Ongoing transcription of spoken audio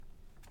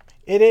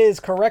It is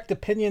Correct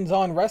Opinions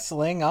on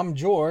Wrestling. I'm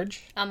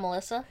George. I'm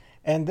Melissa.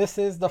 And this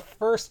is the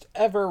first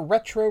ever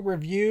retro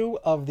review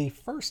of the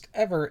first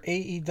ever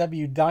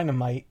AEW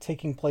Dynamite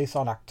taking place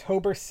on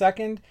October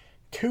 2nd,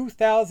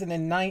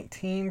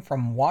 2019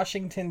 from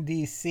Washington,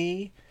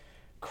 D.C.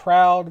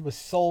 Crowd was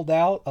sold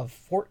out of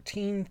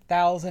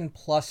 14,000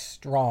 plus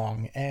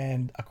strong.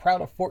 And a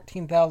crowd of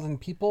 14,000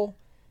 people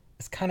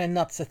is kind of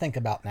nuts to think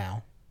about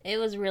now. It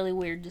was really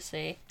weird to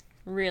see.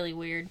 Really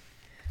weird.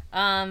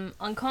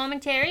 On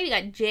commentary, we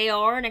got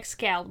JR and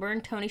Excalibur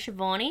and Tony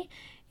Schiavone,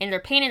 and they're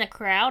painting the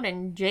crowd,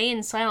 and Jay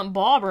and Silent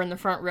Bob are in the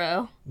front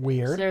row.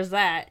 Weird. So there's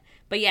that.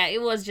 But yeah,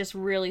 it was just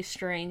really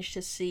strange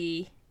to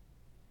see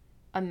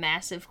a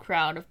massive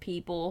crowd of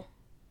people.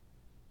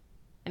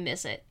 I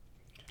miss it.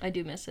 I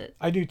do miss it.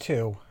 I do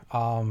too.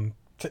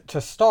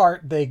 To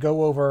start, they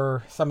go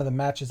over some of the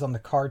matches on the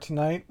card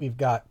tonight. We've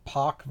got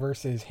Pac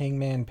versus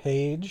Hangman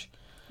Page.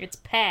 It's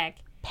Pac.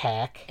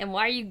 And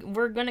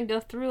we're gonna go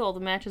through all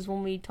the matches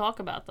when we talk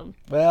about them.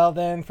 Well,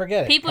 then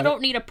forget it. People don't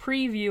need a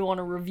preview on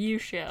a review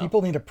show.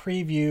 People need a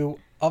preview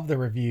of the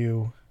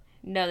review.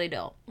 No, they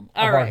don't.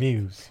 All right. Our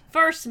views.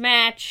 First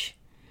match,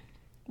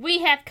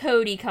 we have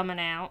Cody coming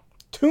out.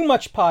 Too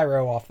much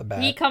pyro off the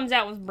bat. He comes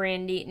out with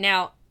Brandy.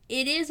 Now,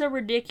 it is a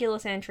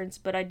ridiculous entrance,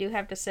 but I do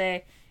have to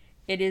say,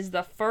 it is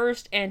the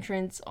first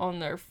entrance on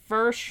their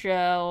first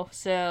show,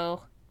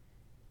 so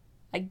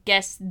I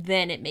guess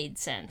then it made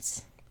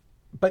sense.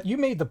 But you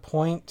made the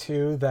point,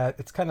 too, that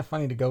it's kind of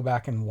funny to go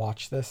back and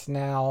watch this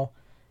now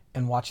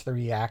and watch the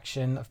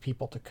reaction of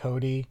people to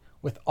Cody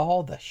with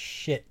all the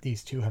shit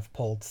these two have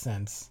pulled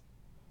since.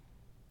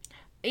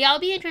 Yeah, I'll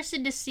be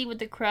interested to see what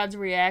the crowd's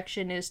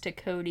reaction is to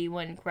Cody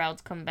when crowds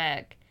come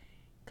back.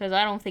 Because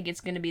I don't think it's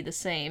going to be the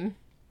same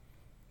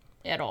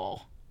at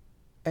all.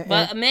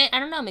 But, I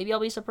don't know, maybe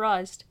I'll be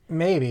surprised.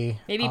 Maybe.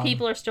 Maybe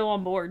people are still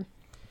on board.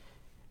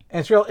 And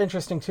it's real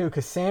interesting, too,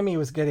 because Sammy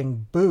was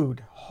getting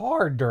booed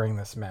hard during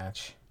this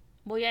match.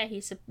 Well, yeah,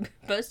 he's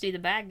supposed to be the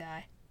bad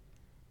guy.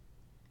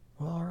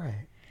 Well, all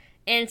right.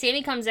 And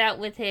Sammy comes out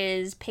with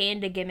his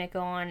panda gimmick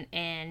on,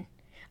 and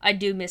I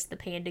do miss the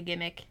panda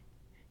gimmick.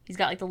 He's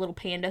got, like, the little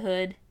panda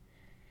hood.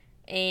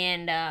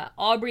 And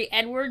Aubrey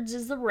Edwards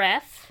is the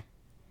ref.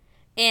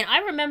 And I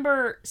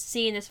remember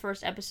seeing this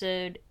first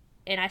episode,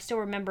 and I still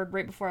remembered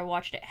right before I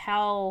watched it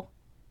how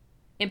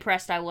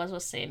impressed I was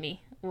with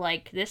Sammy.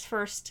 Like, this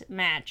first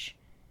match,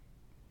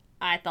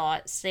 I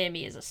thought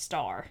Sammy is a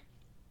star.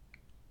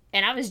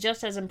 And I was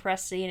just as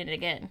impressed seeing it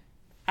again.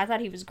 I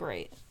thought he was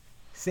great.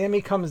 Sammy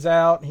comes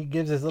out, he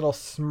gives his little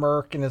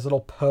smirk and his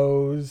little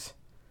pose.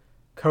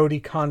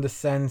 Cody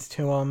condescends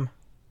to him.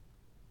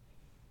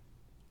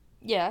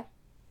 Yeah.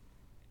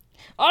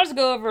 I'll just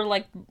go over,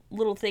 like,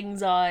 little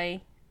things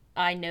I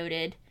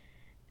noted.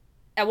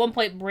 At one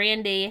point,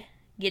 Brandy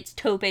gets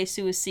Tope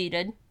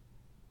suicided,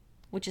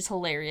 which is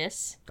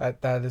hilarious.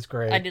 That is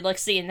great. I did like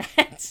seeing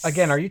that.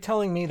 Again, are you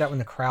telling me that when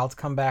the crowds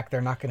come back,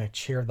 they're not going to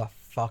cheer the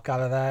fuck out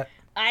of that?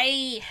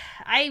 I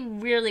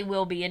really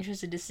will be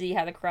interested to see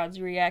how the crowds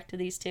react to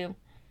these two.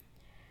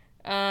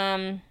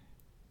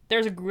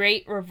 There's a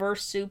great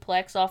reverse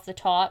suplex off the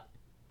top.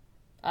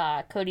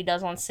 Cody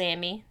does on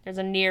Sammy. There's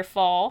a near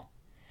fall.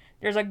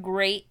 There's a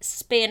great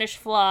Spanish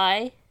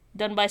fly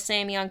done by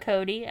Sammy on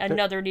Cody.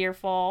 Another near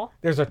fall.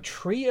 There's a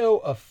trio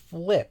of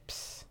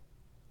flips.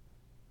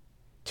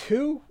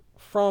 2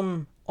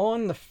 from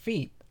on the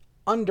feet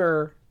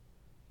under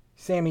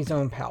Sammy's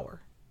own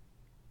power.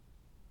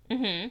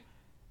 Mm-hmm.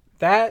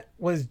 That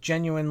was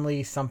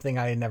genuinely something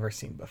I had never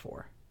seen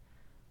before.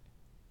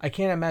 I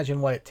can't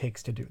imagine what it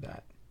takes to do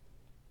that.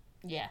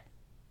 Yeah.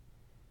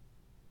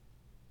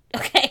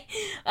 Okay.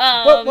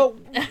 Well,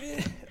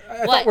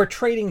 I thought we're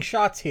trading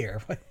shots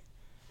here.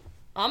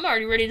 I'm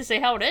already ready to say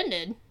how it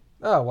ended.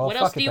 Oh, well, what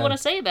else do you want to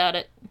say about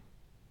it?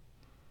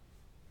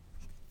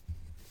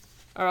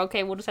 Or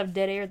okay, we'll just have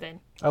dead air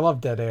then. I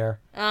love dead air.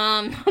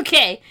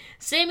 Okay.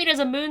 Sammy does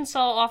a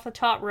moonsault off the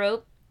top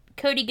rope.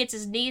 Cody gets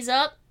his knees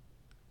up.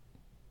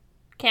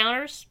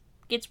 Counters.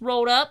 Gets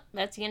rolled up.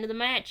 That's the end of the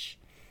match.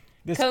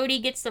 Cody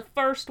gets the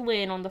first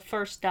win on the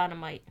first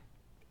Dynamite.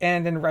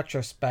 And in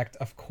retrospect,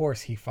 of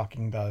course he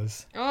fucking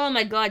does. Oh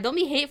my god, don't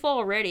be hateful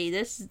already.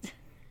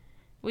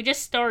 We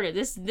just started.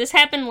 This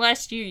happened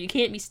last year. You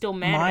can't be still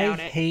mad about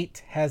it. My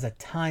hate has a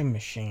time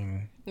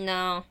machine.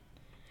 No.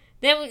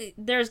 Then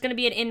there's going to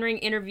be an in-ring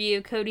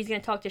interview. Cody's going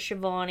to talk to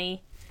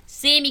Schiavone.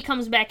 Sammy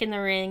comes back in the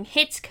ring,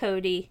 hits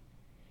Cody.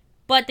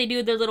 But they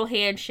do their little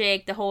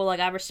handshake, the whole, like,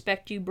 I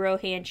respect you, bro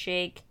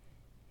handshake.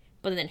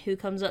 But then who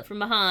comes up from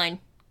behind?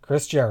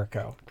 Chris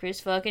Jericho. Chris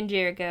fucking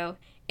Jericho.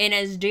 And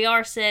as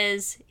JR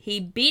says,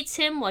 he beats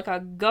him like a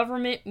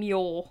government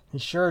mule. He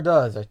sure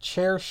does. A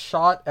chair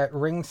shot at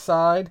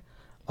ringside.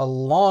 A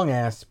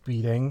long-ass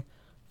beating.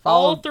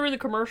 All through the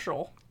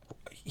commercial.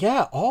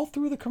 Yeah, all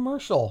through the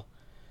commercial.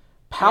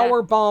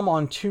 Power bomb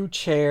on 2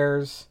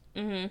 chairs.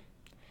 Mm-hmm.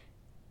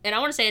 And I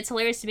want to say it's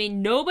hilarious to me.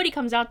 Nobody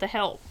comes out to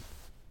help.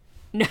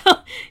 No,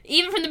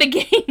 even from the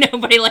beginning,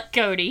 nobody liked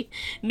Cody.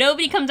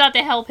 Nobody comes out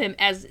to help him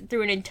as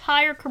through an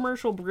entire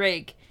commercial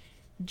break,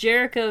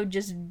 Jericho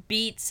just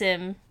beats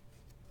him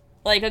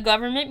like a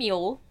government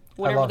mule,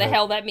 whatever the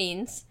hell that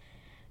means.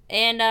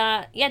 And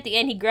yeah, at the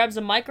end he grabs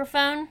a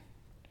microphone.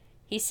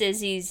 He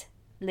says he's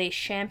Le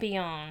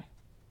Champion.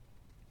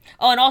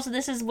 Oh, and also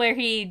this is where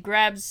he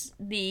grabs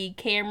the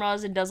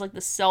cameras and does like the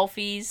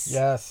selfies.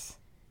 Yes.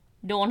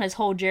 Doing his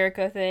whole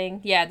Jericho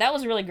thing. Yeah, that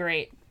was really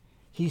great.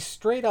 He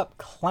straight up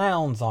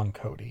clowns on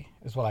Cody,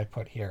 is what I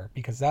put here,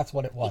 because that's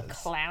what it was. He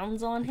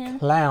clowns on him?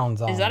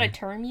 Clowns on him. Is that a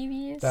term you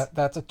use?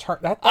 That's a term.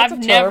 That's I've a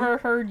term. never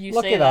heard you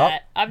Look say it that.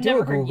 up. I've Do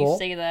never a heard Google. you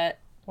say that.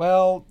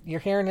 Well, you're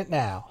hearing it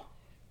now.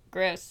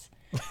 Gross.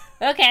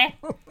 Okay.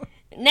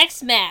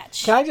 Next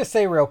match. Can I just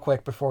say real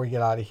quick before we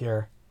get out of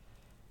here?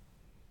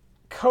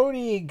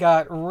 Cody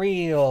got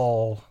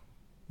real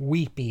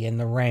weepy in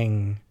the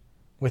ring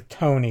with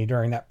Tony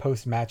during that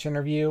post-match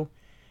interview.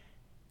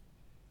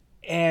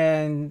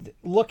 And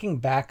looking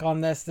back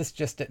on this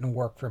just didn't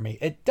work for me.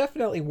 It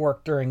definitely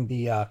worked during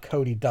the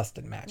Cody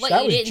Dustin match. What,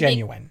 that was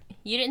genuine.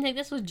 You didn't think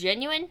this was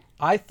genuine?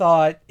 I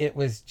thought it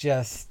was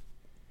just...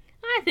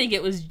 I think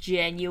it was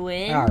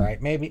genuine. All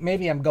right,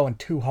 maybe I'm going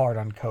too hard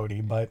on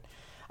Cody, but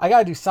I got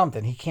to do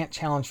something. He can't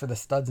challenge for the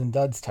Studs and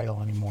Duds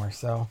title anymore,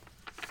 so...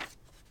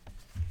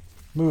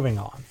 Moving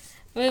on.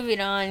 Moving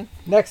on.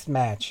 Next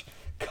match,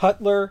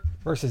 Cutler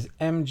versus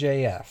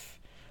MJF.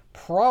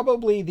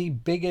 Probably the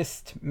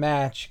biggest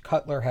match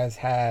Cutler has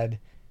had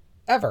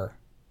ever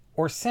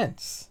or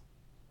since.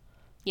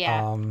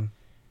 Yeah.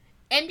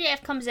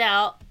 MJF comes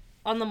out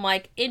on the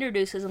mic,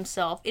 introduces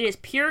himself. It is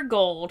pure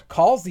gold.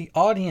 Calls the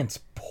audience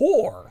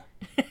poor.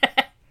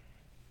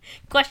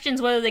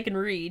 Questions whether they can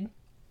read.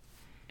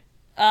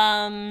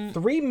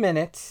 3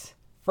 minutes,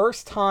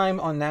 first time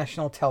on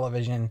national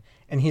television,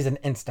 and he's an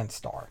instant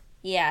star.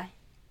 Yeah.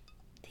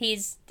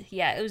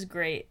 It was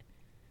great.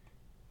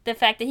 The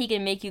fact that he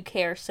can make you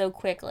care so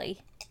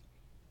quickly.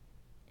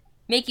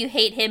 Make you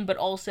hate him, but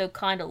also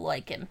kind of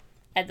like him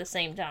at the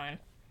same time.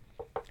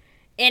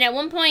 And at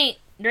one point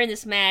during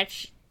this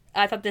match,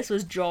 I thought this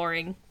was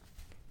jarring.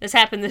 This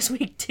happened this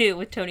week too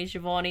with Tony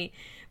Schiavone.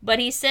 But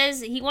he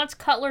says he wants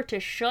Cutler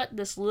to shut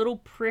this little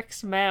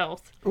prick's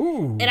mouth.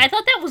 Ooh. And I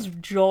thought that was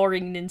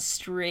jarring and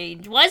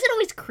strange. Why is it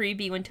always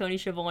creepy when Tony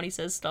Schiavone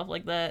says stuff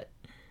like that?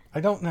 I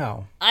don't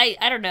know. I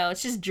don't know.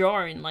 It's just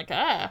jarring. Like,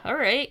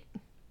 alright.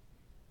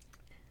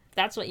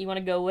 That's what you want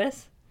to go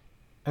with.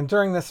 And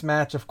during this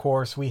match, of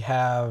course, we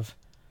have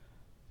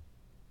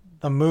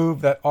the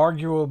move that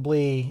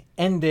arguably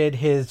ended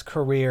his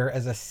career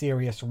as a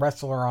serious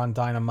wrestler on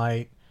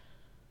Dynamite,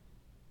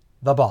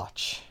 the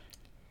botch.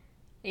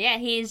 Yeah,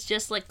 he's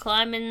just like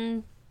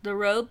climbing the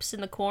ropes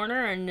in the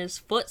corner and his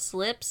foot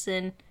slips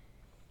and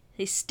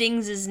he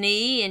stings his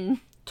knee and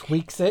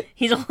tweaks it.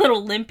 He's a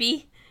little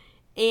limpy.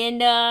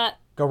 And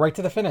go right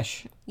to the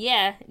finish.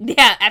 Yeah,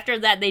 after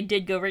that they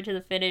did go right to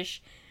the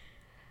finish.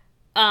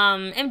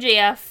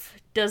 MJF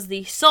does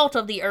the salt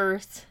of the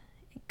earth.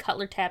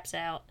 Cutler taps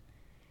out.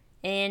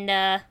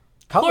 And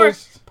poor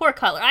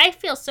Cutler. I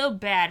feel so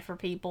bad for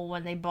people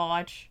when they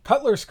botch.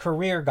 Cutler's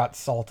career got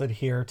salted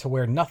here to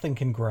where nothing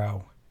can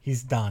grow.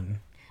 He's done.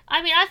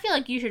 I mean, I feel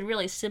like you should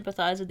really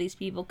sympathize with these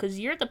people because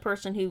you're the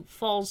person who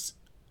falls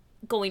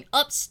going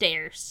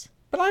upstairs.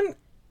 But I'm...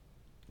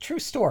 True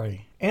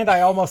story. And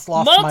I almost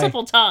lost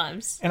multiple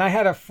times. And I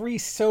had a free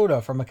soda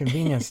from a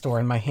convenience store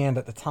in my hand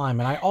at the time,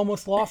 and I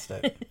almost lost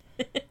it.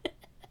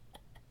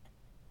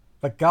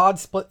 But God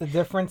split the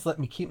difference, let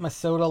me keep my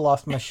soda,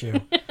 lost my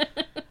shoe.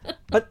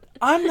 But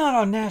I'm not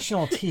on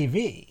national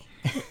TV.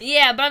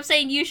 Yeah, but I'm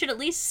saying you should at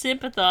least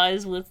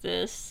sympathize with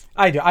this.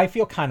 I do. I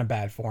feel kind of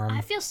bad for him.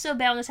 I feel so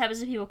bad when this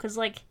happens to people, because,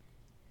 like,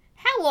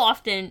 how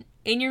often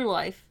in your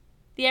life,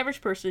 the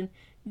average person,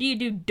 do you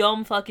do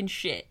dumb fucking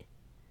shit?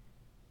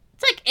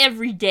 It's like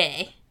every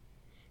day.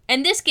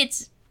 And this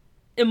gets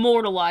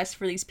immortalized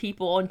for these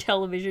people on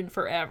television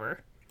forever.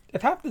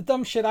 If half the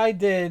dumb shit I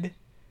did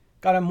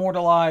got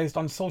immortalized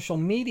on social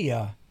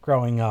media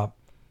growing up,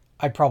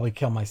 I'd probably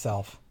kill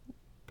myself.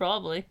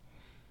 Probably.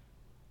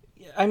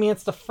 I mean,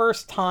 it's the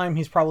first time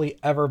he's probably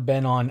ever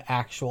been on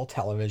actual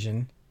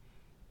television.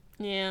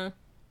 Yeah.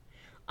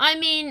 I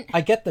mean... I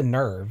get the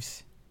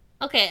nerves.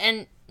 Okay,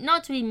 and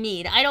not to be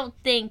mean, I don't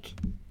think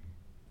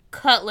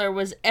Cutler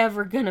was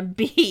ever gonna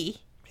be...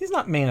 He's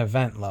not main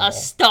event level. A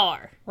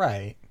star.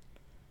 Right.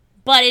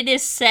 But it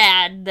is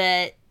sad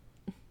that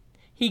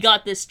he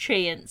got this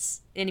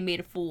chance and he made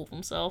a fool of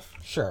himself.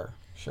 Sure.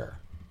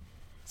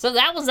 So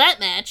that was that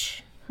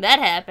match. That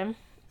happened.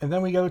 And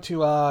then we go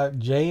to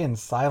Jay and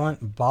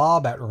Silent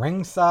Bob at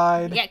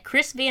ringside. Yeah,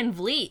 Chris Van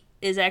Vliet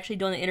is actually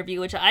doing the interview,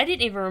 which I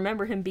didn't even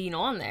remember him being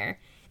on there.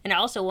 And I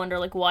also wonder,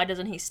 like, why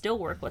doesn't he still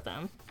work with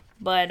them?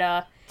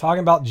 But,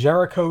 talking about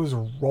Jericho's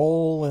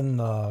role in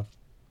the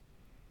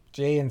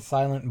Jay and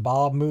Silent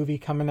Bob movie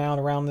coming out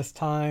around this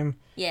time.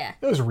 Yeah.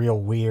 It was real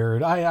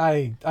weird.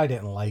 I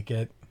didn't like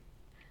it.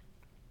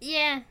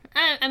 Yeah.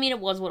 I mean, it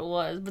was what it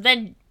was. But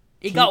then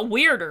it got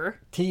weirder.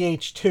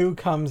 TH2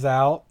 comes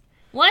out.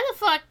 Why the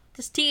fuck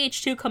does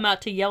TH2 come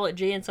out to yell at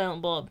Jay and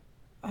Silent Bob?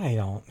 I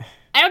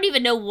don't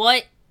even know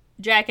what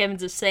Jack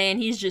Evans is saying.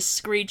 He's just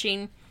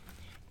screeching.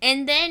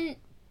 And then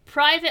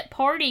Private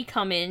Party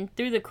come in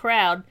through the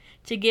crowd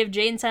to give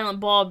Jay and Silent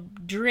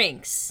Bob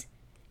drinks.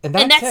 And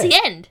And that's it. the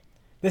end.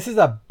 This is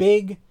a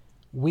big,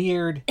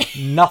 weird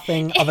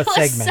nothing of a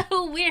segment. It was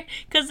so weird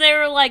because they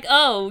were like,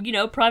 oh,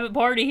 Private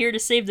Party here to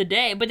save the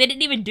day. But they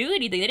didn't even do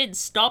anything. They didn't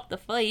stop the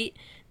fight.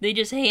 They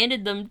just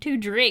handed them 2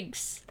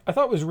 drinks. I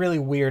thought it was really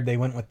weird they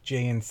went with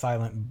Jay and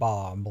Silent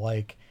Bob.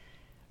 Like,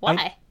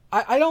 Why?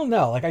 I don't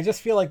know. Like, I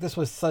just feel like this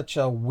was such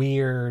a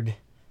weird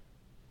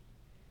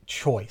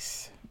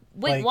choice.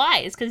 Wait, why?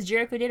 It's because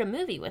Jericho did a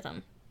movie with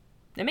him.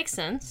 That makes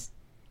sense.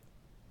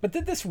 But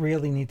did this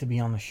really need to be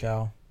on the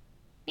show?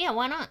 Yeah,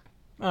 why not?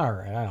 All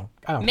right,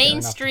 I don't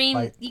Mainstream.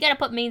 Care enough to fight. You gotta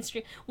put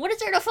mainstream. What is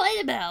there to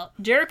fight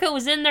about? Jericho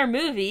was in their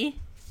movie,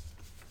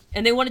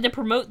 and they wanted to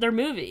promote their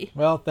movie.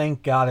 Well,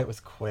 thank God it was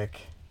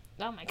quick.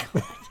 Oh my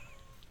god.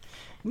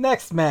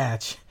 Next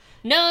match.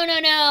 No.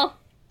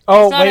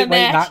 Oh, It's not a wait,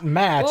 match. not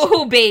match.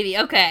 Oh, baby.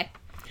 Okay.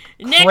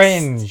 Next.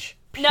 Cringe.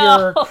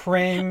 No. Pure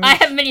cringe. I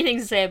have many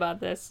things to say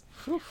about this.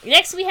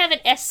 Next, we have an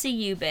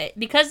SCU bit.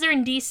 Because they're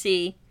in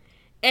DC,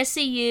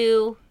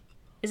 SCU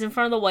is in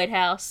front of the White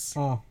House.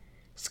 Oh.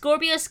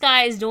 Scorpio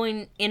Sky is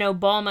doing an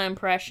Obama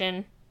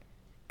impression.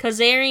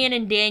 Kazarian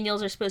and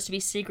Daniels are supposed to be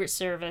Secret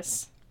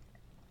Service.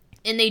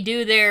 And they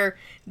do their,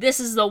 this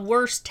is the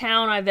worst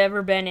town I've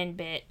ever been in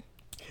bit.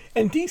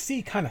 And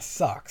DC kind of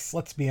sucks,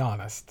 let's be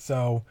honest.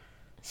 So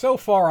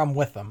far I'm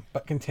with them,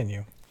 but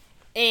continue.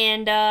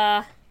 And,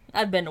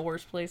 I've been to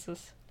worse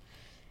places.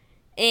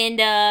 And,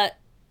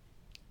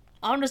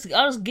 I'll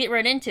just get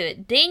right into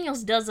it.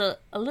 Daniels does a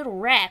little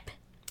rap.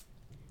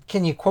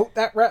 Can you quote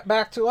that rap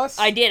back to us?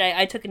 I did.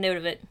 I took a note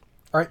of it.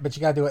 All right, but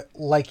you gotta do it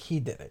like he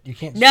did it. You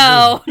can't.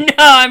 No,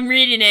 I'm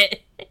reading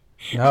it.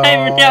 No.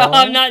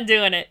 I'm not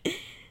doing it.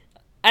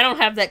 I don't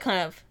have that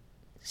kind of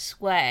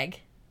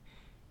swag.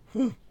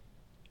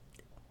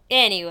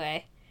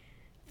 Anyway,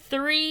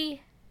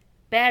 3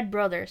 bad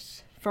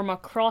brothers from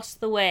across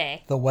the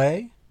way. The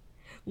way?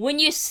 When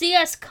you see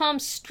us come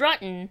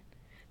strutting,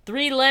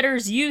 3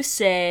 letters you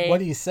say. What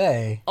do you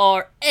say?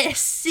 Are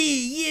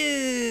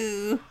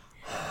SCU.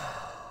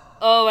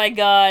 Oh my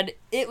god,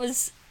 it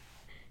was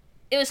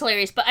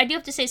hilarious. But I do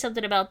have to say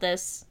something about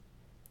this.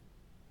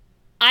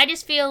 I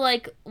just feel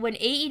like when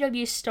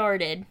AEW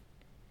started,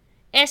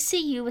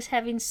 SCU was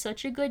having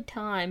such a good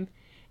time.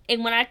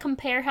 And when I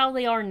compare how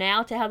they are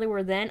now to how they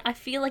were then, I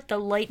feel like the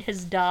light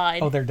has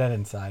died. Oh, they're dead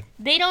inside.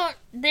 They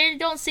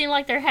don't seem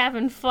like they're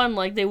having fun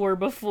like they were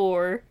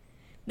before.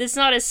 It's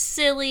not as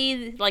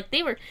silly like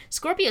they were.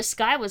 Scorpio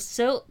Sky was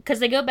so,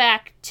 because they go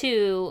back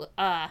to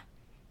the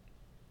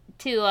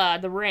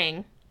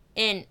ring,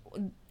 and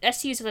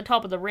SCU's at the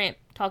top of the ramp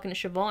talking to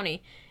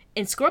Shivani,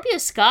 and Scorpio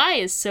Sky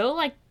is so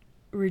like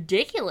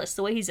ridiculous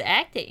the way he's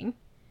acting,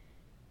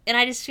 and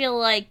I just feel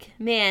like,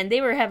 man,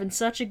 they were having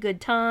such a good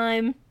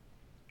time.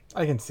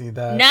 I can see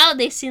that. Now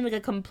they seem like a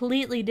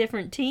completely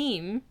different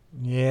team.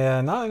 Yeah,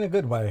 not in a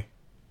good way.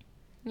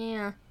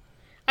 Yeah,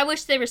 I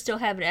wish they were still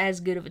having as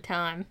good of a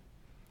time.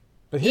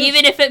 But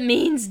Even if it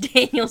means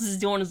Daniels is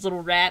doing his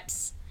little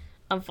raps,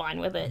 I'm fine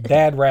with it.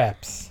 Dad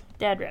raps.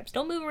 Dad raps.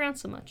 Don't move around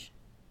so much.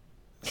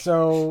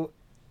 So,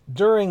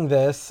 during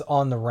this,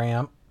 on the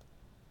ramp,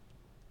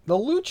 the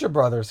Lucha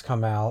Brothers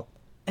come out,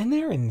 and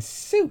they're in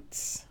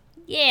suits.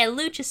 Yeah,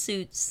 lucha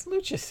suits.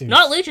 Lucha suits.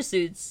 Not lucha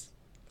suits.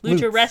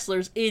 Lucha Loots.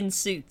 wrestlers in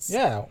suits.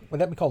 Yeah, would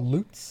that be called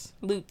loots?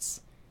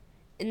 Loots.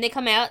 And they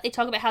come out, they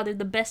talk about how they're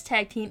the best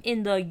tag team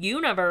in the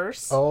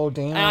universe. Oh,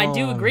 damn. And I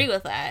do agree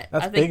with that.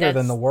 That's I think bigger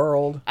than the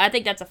world. I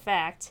think that's a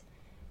fact.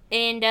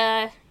 And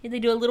they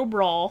do a little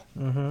brawl.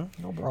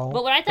 Mm-hmm. No brawl.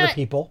 But what I They're thought,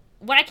 people.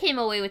 what I came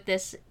away with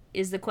this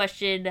is the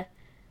question,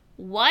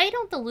 why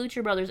don't the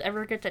Lucha Brothers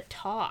ever get to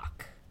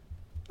talk?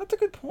 That's a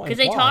good point. Because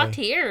they Why? talked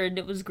here and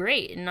it was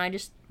great. And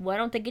why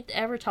don't they get to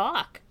ever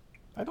talk?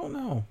 I don't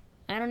know.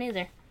 I don't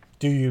either.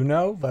 Do you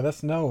know? Let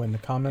us know in the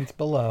comments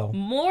below.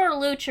 More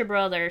Lucha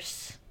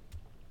Brothers.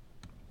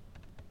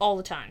 All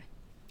the time.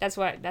 That's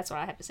what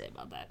I have to say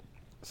about that.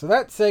 So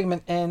that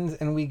segment ends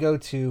and we go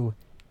to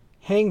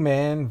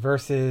Hangman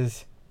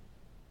versus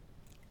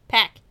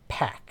Pac.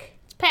 Pac.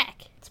 It's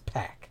Pac. It's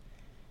Pac.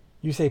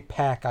 You say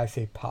Pac, I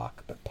say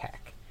Pac, but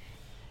Pac.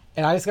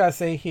 And I just gotta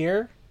say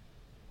here,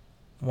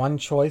 one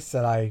choice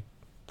that I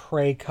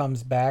pray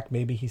comes back,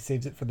 maybe he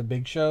saves it for the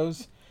big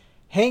shows.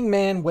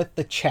 Hangman with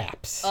the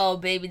chaps. Oh,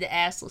 baby, the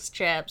assless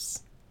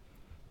chaps.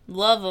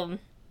 Love them.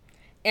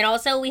 And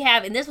also we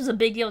have, and this was a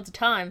big deal at the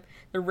time,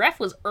 the ref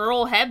was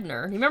Earl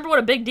Hebner. You remember what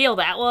a big deal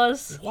that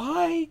was?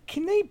 Why?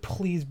 Can they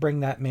please bring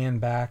that man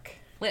back?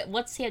 Wait,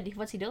 what's he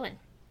doing?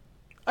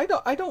 I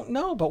don't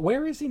know, but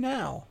where is he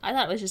now? I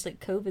thought it was just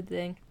like a COVID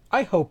thing.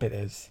 I hope it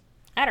is.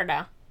 I don't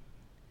know.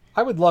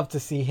 I would love to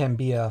see him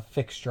be a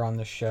fixture on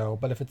the show,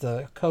 but if it's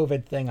a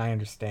COVID thing, I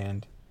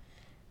understand.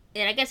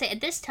 And I gotta say,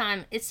 at this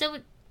time,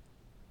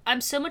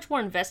 I'm so much more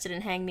invested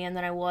in Hangman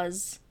than I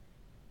was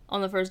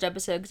on the first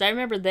episode, because I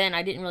remember then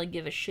I didn't really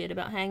give a shit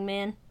about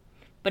Hangman.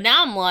 But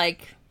now I'm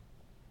like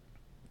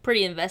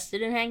pretty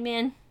invested in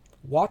Hangman.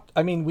 What?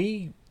 I mean,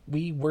 we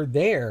were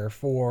there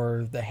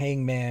for the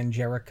Hangman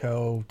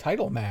Jericho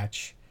title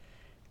match,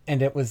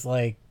 and it was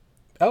like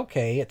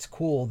okay, it's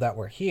cool that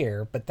we're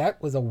here, but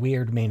that was a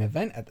weird main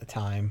event at the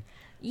time.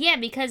 Yeah,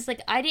 because,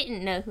 like, I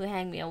didn't know who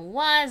Hangman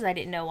was. I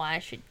didn't know why I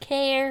should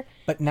care.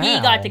 But now...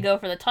 He got to go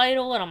for the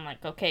title, and I'm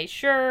like, okay,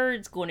 sure,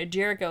 it's going to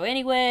Jericho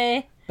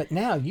anyway. But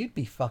now you'd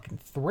be fucking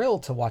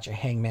thrilled to watch a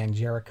Hangman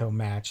Jericho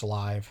match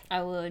live.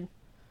 I would.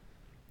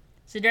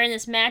 So during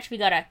this match, we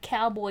got a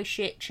cowboy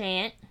shit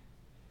chant.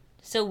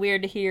 So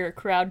weird to hear a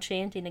crowd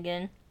chanting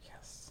again.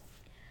 Yes.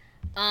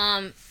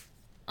 Oh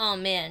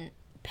man.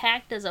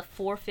 Pac does a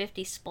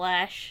 450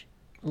 splash.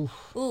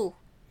 Oof. Ooh.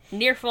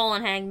 Near fall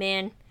on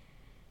Hangman.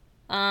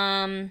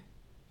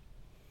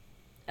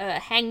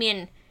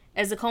 Hangman,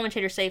 as the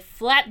commentators say,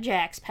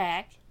 flapjacks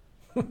Pac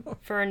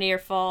for a near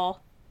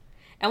fall.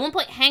 At one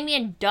point,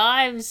 Hangman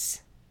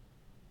dives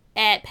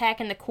at Pac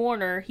in the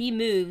corner. He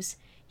moves.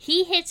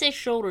 He hits his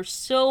shoulder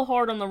so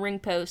hard on the ring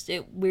post,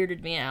 it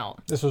weirded me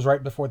out. This was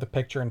right before the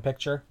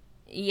picture-in-picture?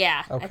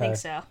 Yeah, Okay. I think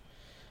so.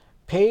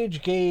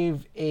 Paige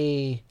gave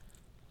a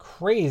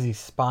crazy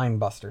spine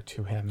buster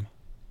to him.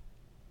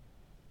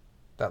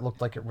 That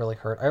looked like it really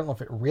hurt. I don't know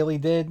if it really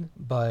did,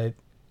 but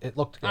it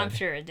looked good. I'm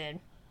sure it did.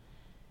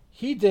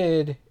 He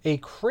did a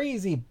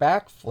crazy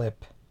backflip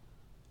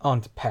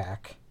onto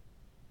Pac.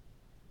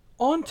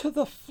 Onto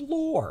the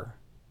floor.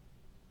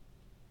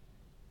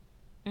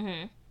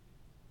 Mm-hmm.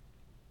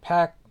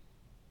 Pac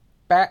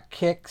back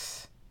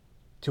kicks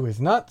to his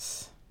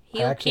nuts.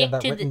 Heel I actually have kick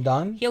that to written the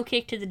down. heel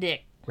kick to the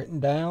dick. Written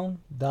down.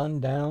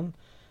 Down.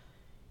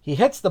 He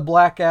hits the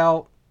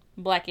blackout.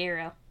 Black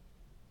Arrow.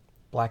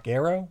 Black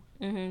Arrow?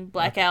 Mm-hmm.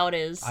 Blackout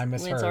is I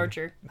misheard. Lance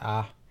Archer.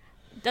 Ah.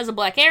 Does a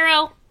Black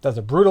Arrow. Does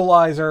a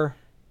brutalizer.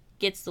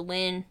 Gets the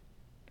win.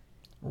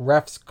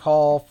 Refs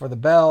call for the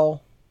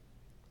bell.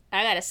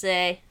 I gotta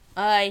say,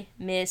 I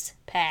miss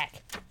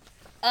Pac.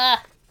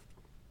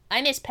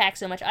 I miss Pac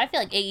so much. I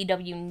feel like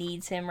AEW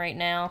needs him right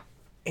now.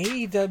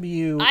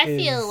 AEW I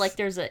feel like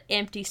there's an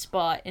empty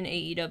spot in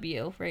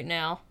AEW right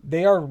now.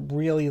 They are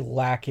really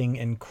lacking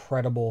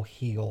incredible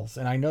heels.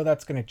 And I know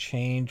that's going to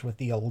change with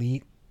the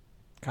Elite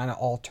kind of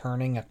all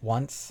turning at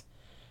once.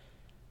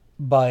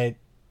 But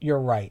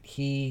you're right.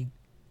 He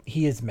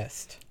is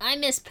missed. I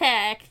miss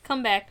Pac.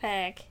 Come back,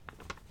 Pac.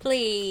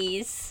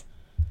 Please.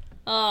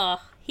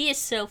 Oh, he is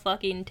so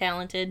fucking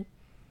talented.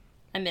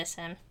 I miss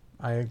him.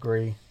 I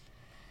agree.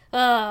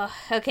 Oh,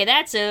 okay,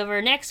 that's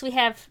over. Next, we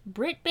have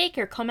Britt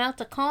Baker come out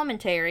to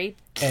commentary.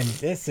 And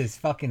this is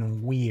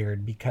fucking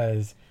weird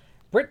because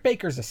Britt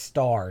Baker's a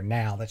star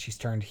now that she's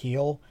turned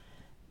heel.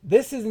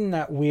 This is in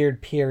that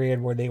weird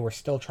period where they were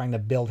still trying to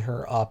build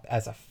her up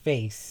as a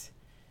face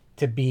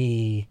to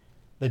be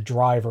the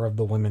driver of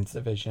the women's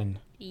division.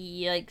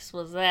 Yikes,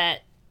 was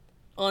that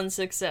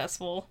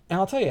unsuccessful. And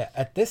I'll tell you,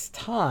 at this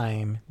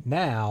time,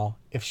 now,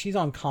 if she's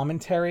on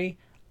commentary,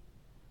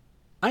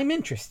 I'm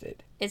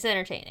interested. It's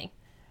entertaining.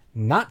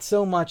 Not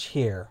so much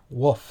here.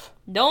 Woof.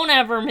 Don't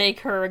ever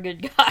make her a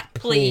good guy,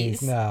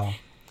 please. No.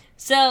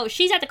 So,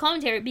 she's at the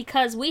commentary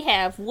because we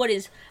have what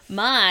is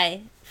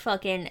my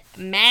fucking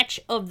match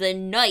of the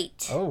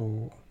night.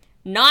 Oh.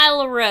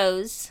 Nyla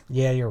Rose,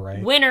 Yeah, you're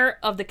right. winner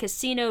of the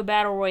Casino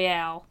Battle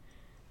Royale,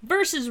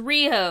 versus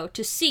Riho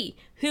to see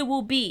who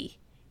will be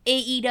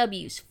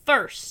AEW's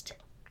first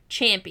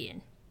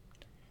champion.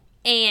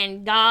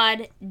 And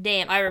god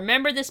damn, I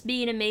remember this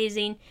being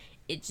amazing.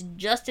 It's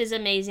just as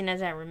amazing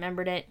as I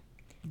remembered it.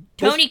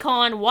 Tony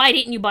Khan, why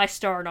didn't you buy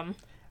Stardom?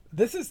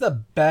 This is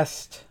the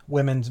best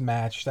women's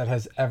match that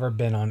has ever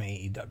been on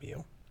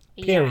AEW.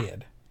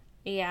 Period.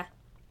 Yeah.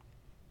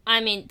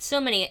 I mean, so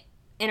many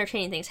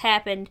entertaining things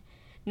happened.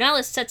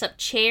 Nyla sets up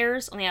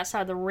chairs on the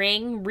outside of the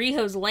ring.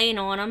 Riho's laying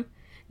on them.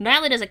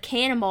 Nyla does a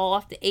cannonball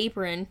off the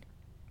apron.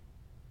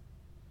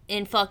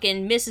 And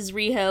fucking misses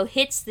Riho,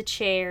 hits the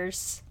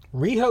chairs.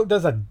 Riho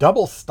does a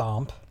double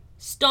stomp.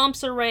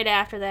 Stomps her right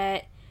after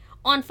that.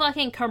 On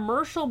fucking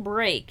commercial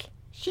break.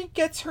 She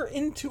gets her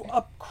into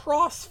a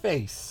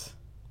crossface.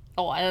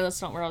 Oh,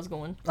 that's not where I was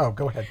going. Oh,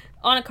 go ahead.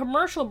 On a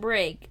commercial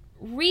break,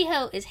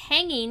 Riho is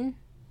hanging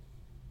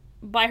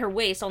by her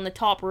waist on the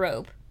top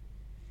rope.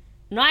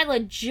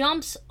 Nyla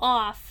jumps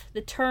off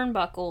the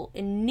turnbuckle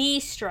and knee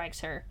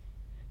strikes her.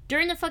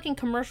 During the fucking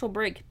commercial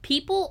break,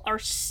 people are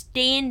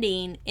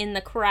standing in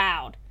the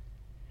crowd.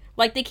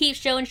 Like, they keep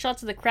showing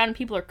shots of the crowd and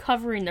people are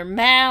covering their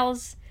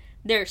mouths.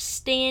 They're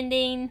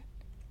standing.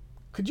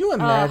 Could you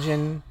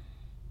imagine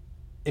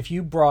if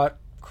you brought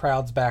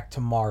crowds back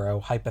tomorrow,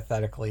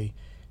 hypothetically,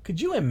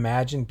 could you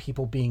imagine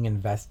people being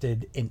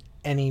invested in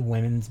any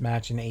women's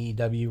match in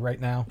AEW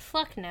right now?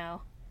 Fuck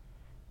no.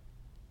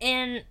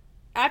 And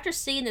after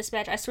seeing this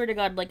match, I swear to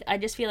God, like, I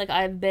just feel like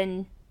I've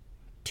been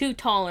too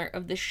tolerant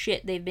of the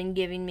shit they've been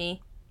giving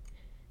me.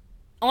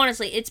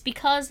 Honestly, it's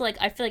because, like,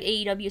 I feel like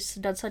AEW has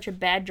done such a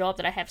bad job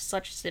that I have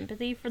such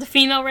sympathy for the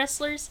female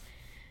wrestlers.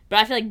 But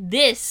I feel like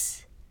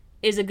this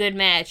is a good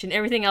match, and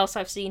everything else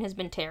I've seen has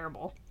been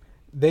terrible.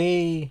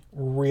 They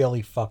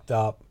really fucked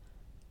up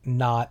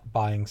not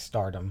buying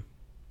Stardom.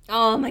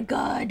 Oh my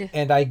god.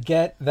 And I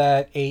get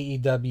that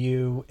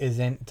AEW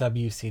isn't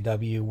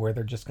WCW, where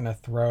they're just going to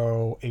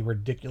throw a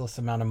ridiculous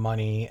amount of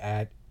money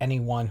at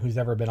anyone who's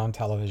ever been on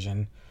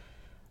television.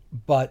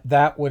 but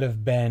that would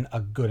have been a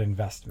good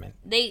investment.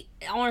 I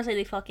want to say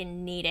they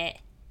fucking need it.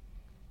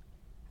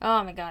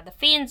 Oh my god, the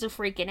fans are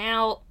freaking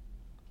out.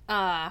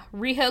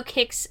 Riho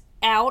kicks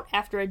out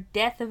after a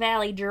Death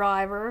Valley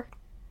driver.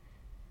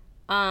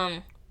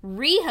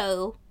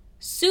 Riho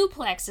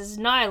suplexes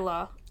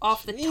Nyla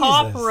off the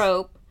top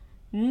rope.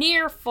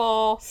 Near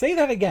fall. Say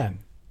that again.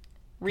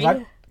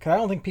 Riho. Because I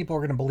don't think people are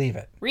going to believe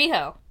it.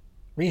 Riho,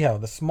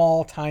 the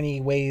small, tiny,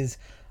 weighs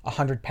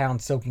 100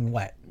 pounds soaking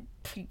wet.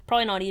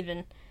 probably not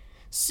even.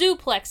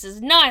 Suplexes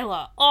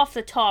Nyla off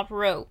the top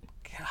rope.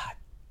 God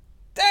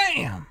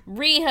damn.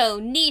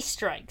 Riho knee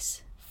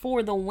strikes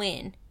for the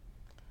win.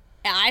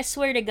 And I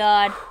swear to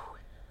God,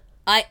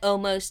 I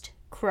almost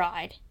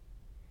cried.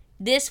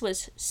 This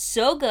was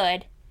so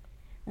good.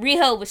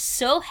 Riho was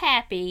so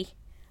happy.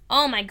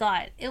 Oh my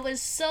god, it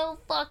was so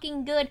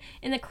fucking good,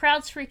 and the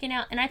crowd's freaking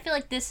out, and I feel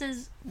like this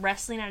is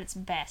wrestling at its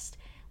best,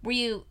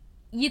 where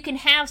you can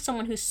have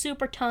someone who's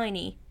super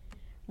tiny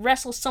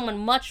wrestle someone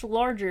much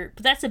larger,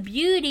 but that's the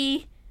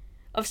beauty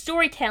of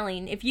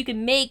storytelling, if you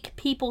can make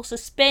people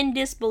suspend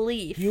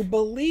disbelief. You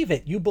believe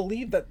it. You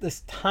believe that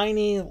this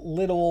tiny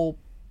little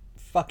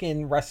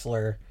fucking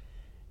wrestler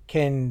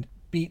can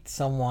beat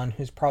someone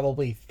who's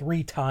probably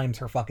 3 times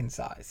her fucking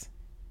size.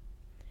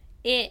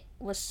 It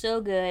was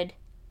so good.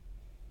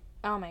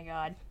 Oh my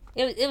god.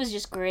 It was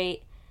just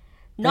great.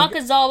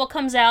 Nakazawa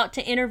comes out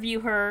to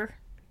interview her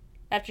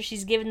after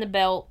she's given the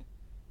belt.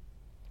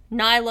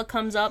 Nyla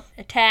comes up,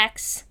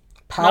 attacks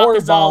Power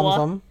Nakazawa.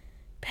 bombs him.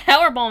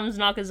 Power bombs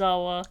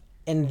Nakazawa.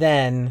 And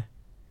then,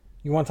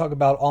 you want to talk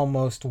about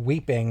almost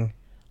weeping.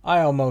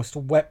 I almost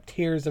wept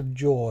tears of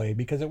joy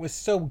because it was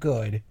so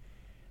good.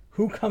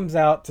 Who comes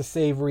out to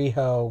save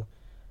Riho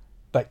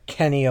but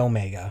Kenny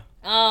Omega?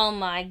 Oh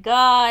my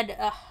god.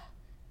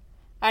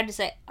 I had to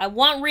say, I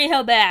want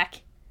Riho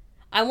back.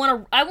 I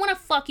want a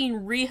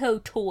fucking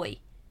Riho toy.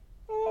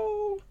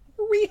 Oh,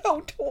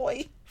 Riho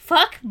toy.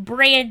 Fuck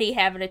Brandy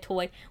having a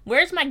toy.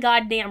 Where's my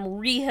goddamn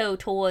Riho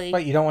toy?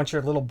 Wait, you don't want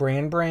your little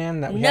brand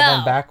that we No. have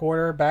on back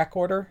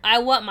order? I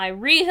want my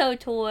Riho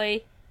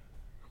toy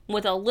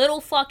with a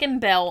little fucking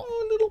belt.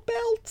 Oh, little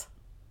belt.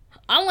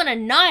 I want a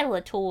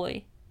Nyla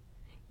toy.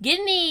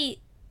 Give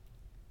me...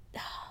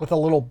 With a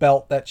little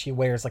belt that she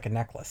wears like a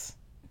necklace.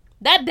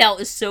 That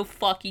belt is so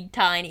fucking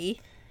tiny.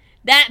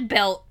 That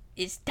belt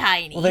is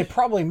tiny. Well, they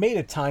probably made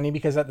it tiny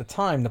because at the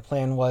time the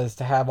plan was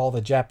to have all the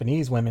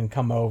Japanese women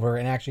come over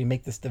and actually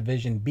make this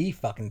division be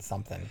fucking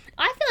something.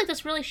 I feel like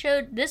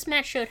this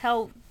match showed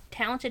how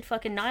talented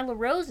fucking Nyla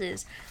Rose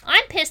is.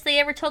 I'm pissed they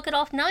ever took it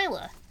off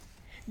Nyla.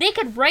 They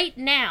could right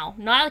now,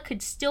 Nyla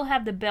could still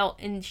have the belt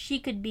and she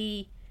could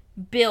be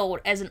billed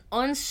as an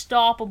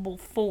unstoppable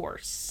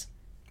force.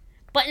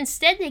 But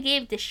instead they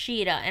gave it to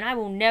Shida, and I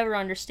will never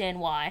understand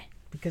why.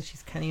 Because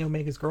she's Kenny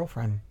Omega's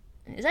girlfriend.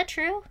 Is that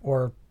true?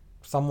 Or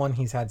someone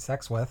he's had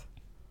sex with.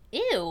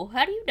 Ew,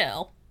 how do you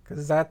know?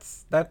 Because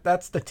that's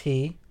the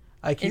T.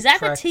 Is that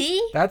the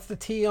T? That's the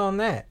T on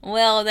that.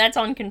 Well, that's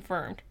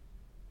unconfirmed.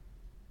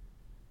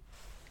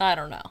 I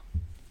don't know.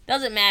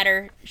 Doesn't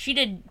matter.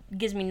 Shida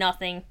gives me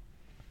nothing.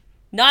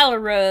 Nyla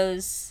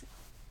Rose...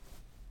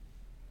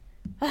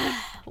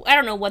 I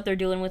don't know what they're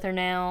doing with her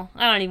now.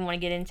 I don't even want to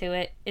get into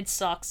it. It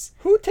sucks.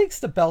 Who takes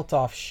the belt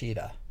off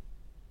Shida?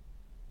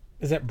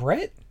 Is it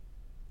Britt?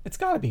 It's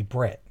got to be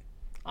Britt.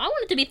 I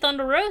want it to be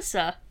Thunder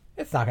Rosa.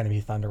 It's not going to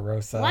be Thunder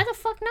Rosa. Why the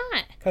fuck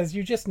not? Because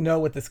you just know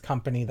with this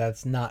company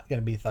that's not going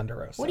to be Thunder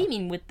Rosa. What do you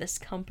mean with this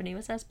company?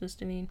 What's that supposed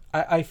to mean?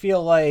 I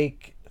feel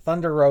like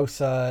Thunder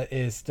Rosa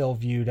is still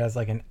viewed as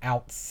like an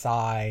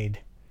outside.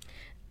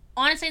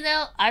 Honestly,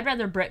 though, I'd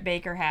rather Britt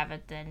Baker have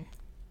it than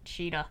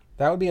Shida.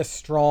 That would be a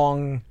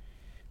strong...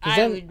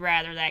 I would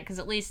rather that, because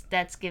at least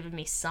that's giving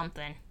me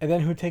something. And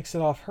then who takes it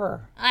off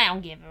her? I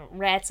don't give a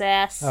rat's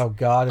ass. Oh,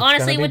 God, it's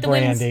honestly, gonna be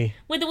Brandy.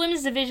 With the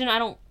women's division,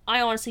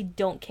 I honestly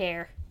don't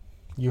care.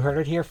 You heard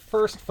it here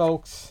first,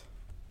 folks.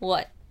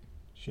 What?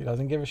 She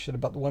doesn't give a shit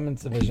about the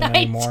women's division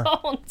anymore. I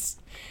don't.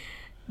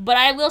 But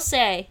I will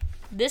say,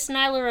 this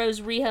Nyla Rose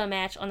Riho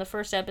match on the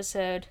first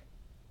episode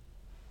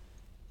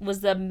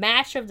was the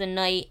match of the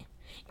night.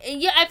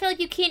 Yeah, I feel like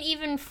you can't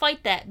even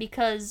fight that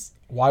because...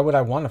 Why would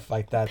I want to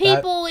fight that?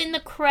 People in the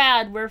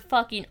crowd were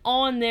fucking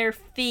on their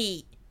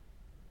feet,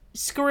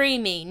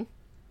 screaming.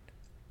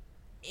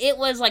 It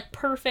was like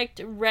perfect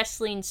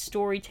wrestling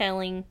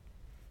storytelling.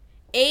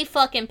 A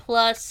fucking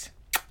plus.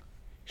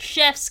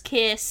 Chef's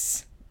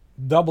kiss.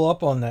 Double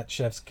up on that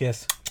chef's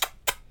kiss.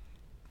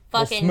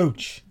 Fucking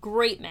smooch.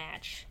 Great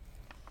match.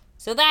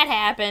 So that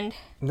happened.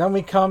 And then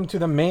we come to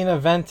the main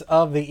event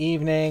of the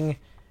evening.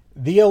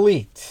 The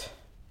Elite.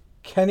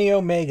 Kenny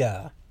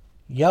Omega.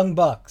 Young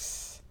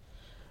Bucks.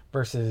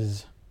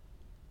 Versus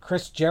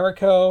Chris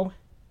Jericho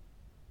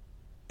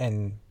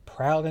and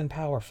Proud and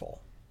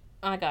Powerful.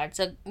 Oh my god.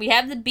 So we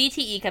have the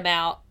BTE come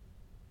out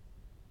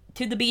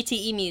to the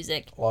BTE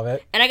music. Love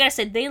it. And I gotta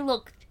say, they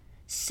looked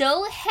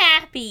so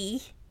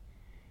happy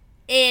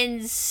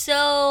and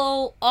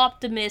so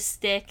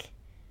optimistic.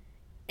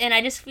 And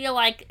I just feel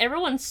like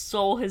everyone's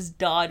soul has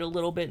died a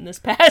little bit in this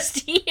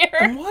past year.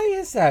 And why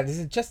is that? Is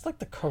it just like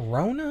the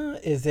corona?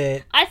 Is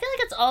it... I feel like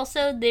it's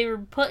also they were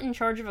put in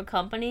charge of a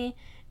company,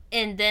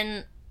 and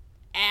then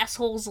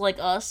assholes like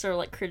us are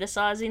like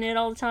criticizing it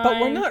all the time.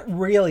 But we're not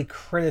really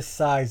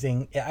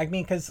criticizing... I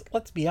mean, because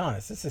let's be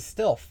honest, this is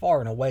still far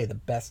and away the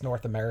best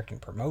North American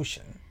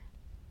promotion.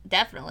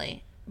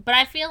 Definitely. But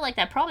I feel like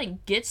that probably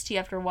gets to you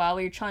after a while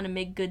where you're trying to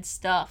make good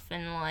stuff,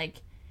 and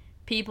like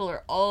people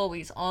are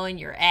always on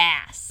your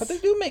ass. But they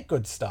do make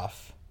good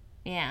stuff.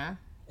 Yeah.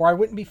 Or I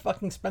wouldn't be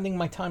fucking spending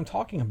my time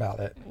talking about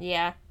it.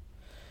 Yeah.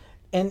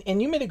 And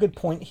you made a good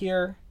point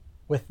here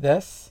with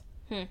this.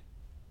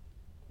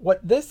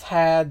 What this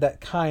had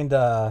that kind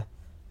of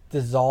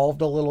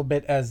dissolved a little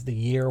bit as the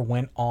year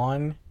went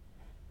on,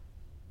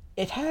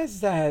 it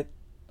has that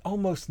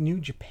almost New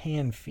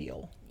Japan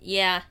feel.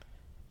 Yeah.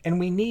 And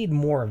we need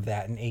more of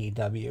that in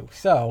AEW.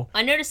 So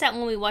I noticed that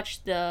when we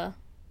watched the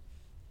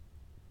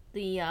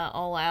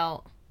All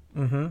Out,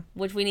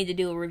 which we need to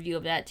do a review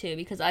of that too,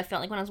 because I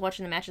felt like when I was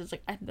watching the matches,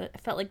 like I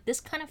felt like this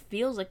kind of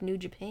feels like New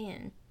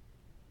Japan.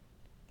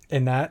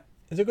 And that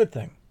is a good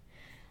thing.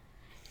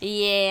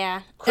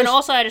 Yeah. And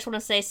also, I just want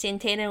to say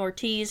Santana and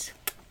Ortiz.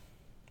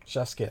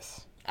 Chef's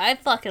kiss. I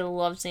fucking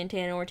love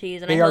Santana and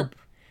Ortiz, and They I are- hope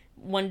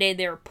one day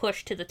they're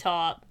pushed to the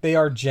top. They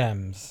are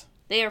gems.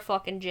 They are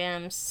fucking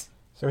gems.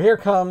 So here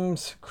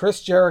comes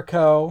Chris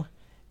Jericho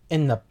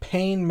in the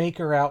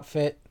Painmaker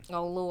outfit.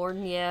 Oh, Lord,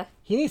 yeah.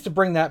 He needs to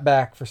bring that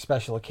back for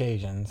special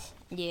occasions.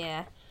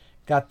 Yeah.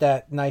 Got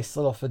that nice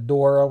little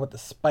fedora with the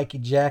spiky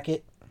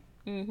jacket.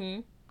 Mm-hmm.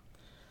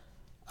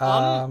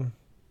 Um,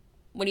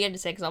 What do you have to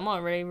say? Because I'm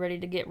already ready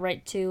to get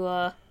right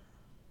to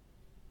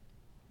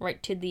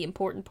the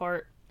important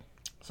part.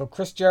 So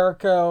Chris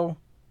Jericho,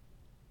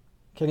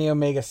 Kenny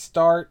Omega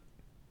start.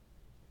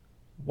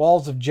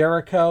 Walls of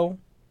Jericho.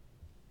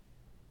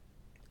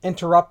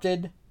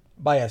 Interrupted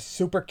by a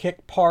super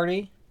kick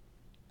party.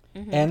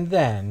 And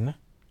then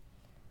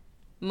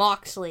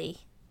Moxley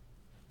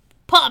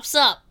pops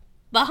up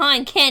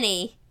behind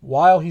Kenny,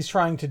 while he's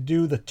trying to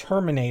do the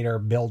Terminator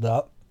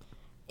build-up,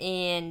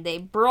 and they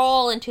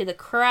brawl into the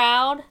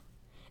crowd.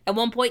 At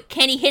one point,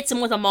 Kenny hits him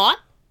with a mop,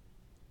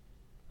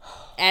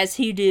 as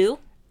he do,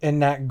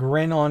 and that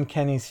grin on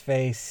Kenny's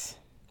face,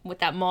 with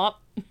that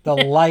mop. the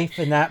life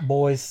in that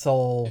boy's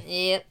soul.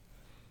 Yep.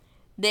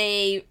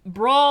 They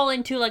brawl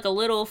into like a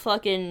little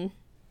fucking...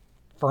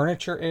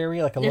 Furniture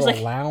area, like a There's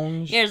little like-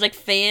 lounge. Yeah, there's like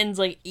fans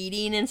like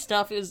eating and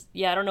stuff. It was...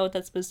 Yeah, I don't know what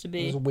that's supposed to It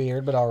be. was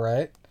weird, but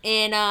alright.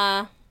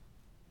 And,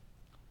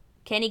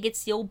 Kenny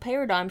gets the old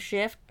paradigm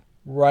shift.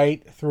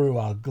 Right through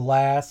a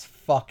glass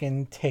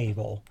fucking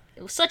table.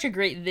 It was such a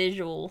great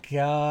visual.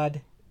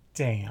 God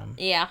damn.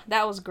 Yeah,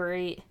 that was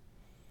great.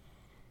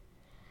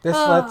 This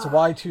lets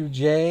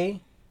Y2J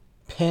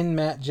pin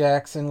Matt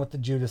Jackson with the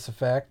Judas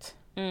effect.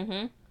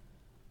 Mm-hmm.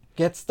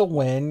 Gets the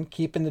win,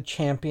 keeping the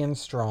champion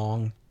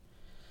strong.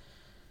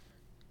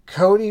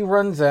 Cody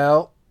runs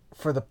out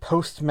for the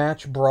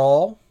post-match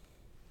brawl.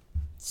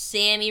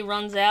 Sammy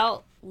runs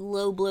out.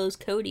 Low blows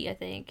Cody, I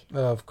think.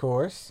 Of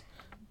course.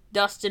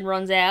 Dustin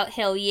runs out.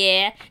 Hell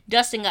yeah.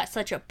 Dustin got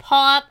such a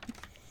pop.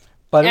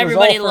 But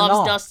Everybody it was all for loves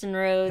naught. Dustin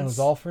Rhodes. It was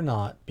all for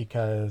naught,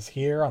 because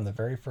here on the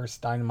very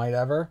first Dynamite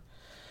ever,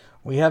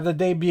 we have the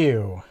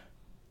debut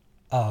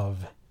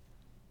of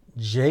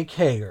Jake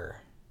Hager.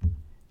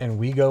 And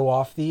we go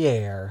off the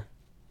air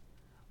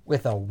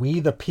with a We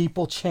the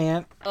People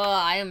chant Oh,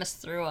 I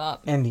almost threw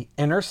up. and the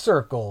inner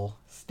circle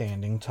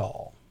standing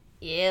tall.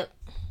 Yep.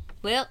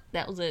 Well,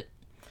 that was it.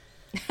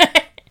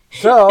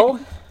 So,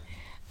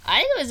 I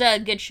think it was a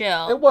good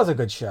show. it was a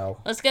good show.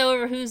 Let's go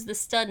over who's the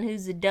stud and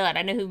who's the dud.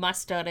 I know who my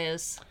stud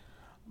is.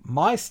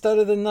 My stud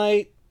of the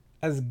night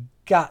has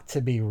got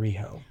to be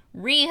Riho.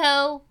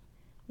 Riho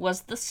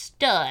was the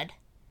stud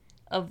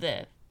of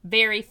the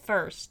very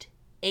first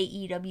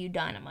AEW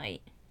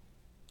Dynamite.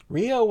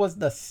 Riho was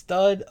the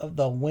stud of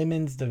the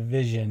women's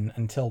division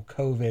until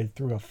COVID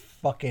threw a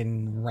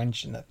fucking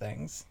wrench into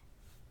things.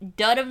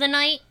 Dud of the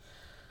night,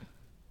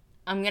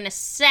 I'm gonna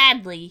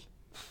sadly,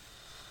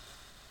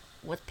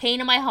 with pain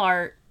in my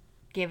heart,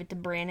 give it to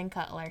Brandon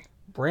Cutler.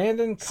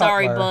 Brandon Cutler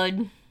Sorry,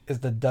 bud. is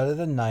the dud of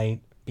the night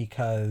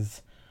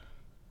because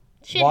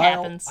Shit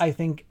while happens. I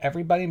think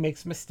everybody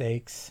makes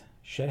mistakes,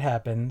 shit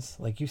happens,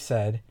 like you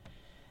said.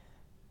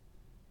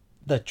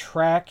 The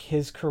track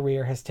his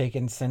career has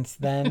taken since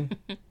then,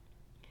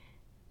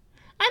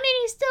 I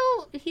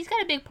mean, he's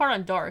got a big part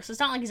on Dark, so it's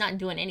not like he's not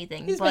doing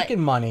anything. he's but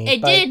making money.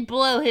 it but did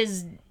blow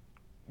his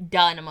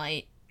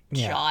Dynamite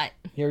Yeah. shot.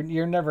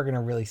 You're never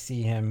gonna really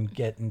see him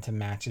get into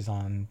matches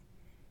on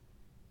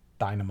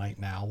Dynamite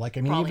now. Like,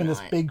 I mean, Probably even this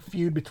not. big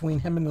feud between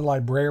him and the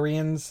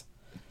Librarians,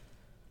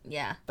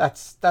 Yeah.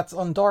 that's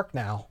on Dark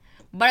now.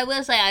 But I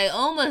will say, I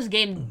almost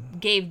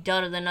gave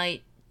Dud of the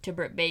Night to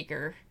Britt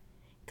Baker.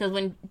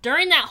 Because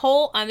during that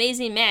whole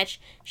amazing match,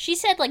 she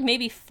said like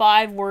maybe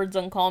 5 words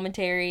on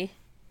commentary.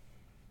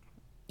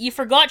 You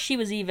forgot she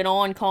was even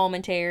on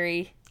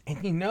commentary.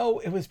 And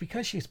it was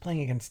because she was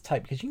playing against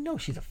type. Because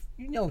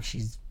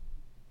she's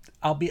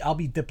I'll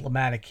be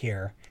diplomatic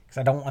here because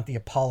I don't want the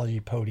apology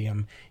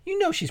podium. You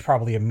know she's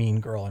probably a mean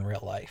girl in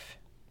real life.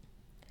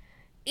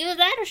 Either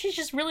that or she's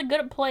just really good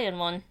at playing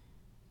one.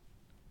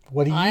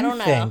 What do I you don't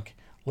know. think?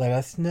 Let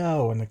us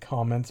know in the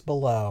comments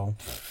below.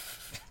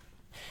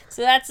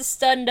 So that's a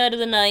stud and dud of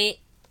the night.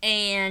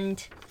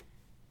 And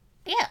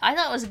yeah, I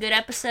thought it was a good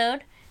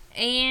episode.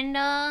 And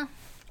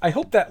I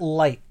hope that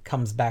light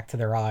comes back to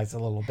their eyes a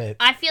little bit.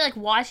 I feel like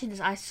watching this,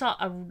 I saw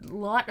a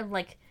lot of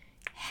like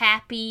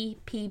happy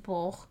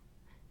people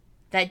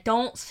that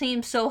don't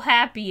seem so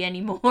happy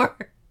anymore.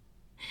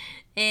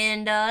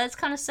 And it's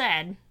kind of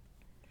sad.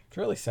 It's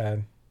really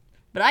sad.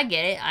 But I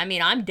get it. I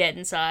mean, I'm dead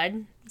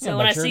inside. So Yeah,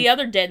 when but I see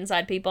other dead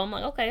inside people, I'm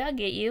like, okay, I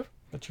get you.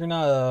 But you're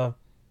not a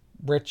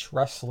rich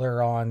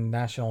wrestler on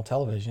national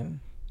television,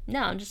 No,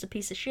 I'm just a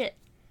piece of shit.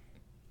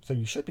 so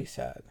you should be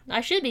sad.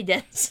 I should be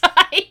dead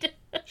inside.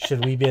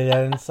 Should we be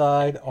dead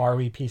inside? Are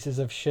we pieces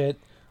of shit?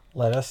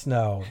 Let us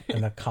know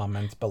in the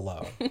comments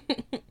below.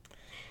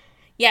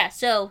 Yeah,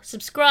 so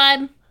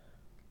subscribe,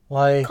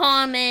 Like,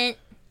 comment.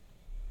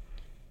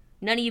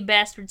 None of you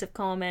bastards have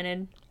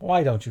commented.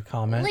 why don't you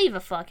comment? Leave a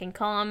fucking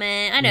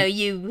comment. I know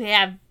you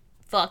have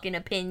fucking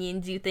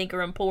opinions you think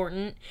are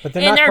important. But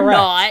they're and not they're correct.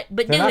 not,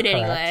 but They're do not it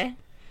correct. anyway.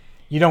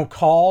 You don't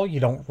call,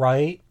 you don't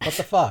write. What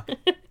the fuck?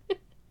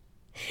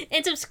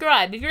 And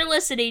subscribe. If you're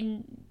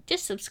listening,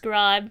 just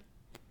subscribe.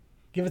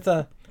 Give it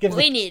the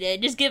We need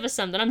it. Just give us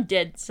something. I'm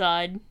dead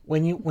inside.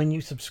 when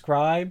you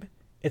subscribe,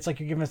 it's like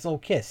you're giving us a little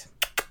kiss.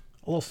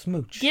 A little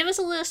smooch. Give us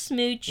a little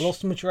smooch. A little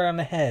smooch right on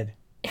the head.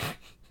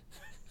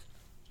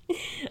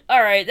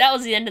 Alright, that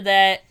was the end of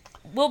that.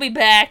 We'll be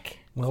back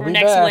We'll for be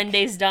next back.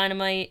 Wednesday's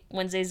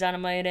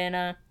Dynamite,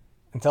 and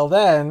Until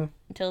then,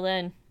 until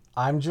then,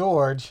 I'm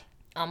George.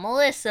 I'm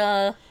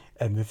Melissa.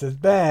 And this has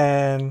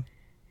been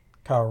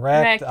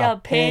Correct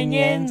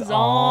Opinions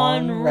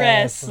on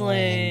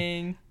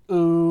Wrestling.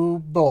 Ooh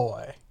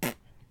boy.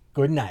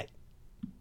 Good night.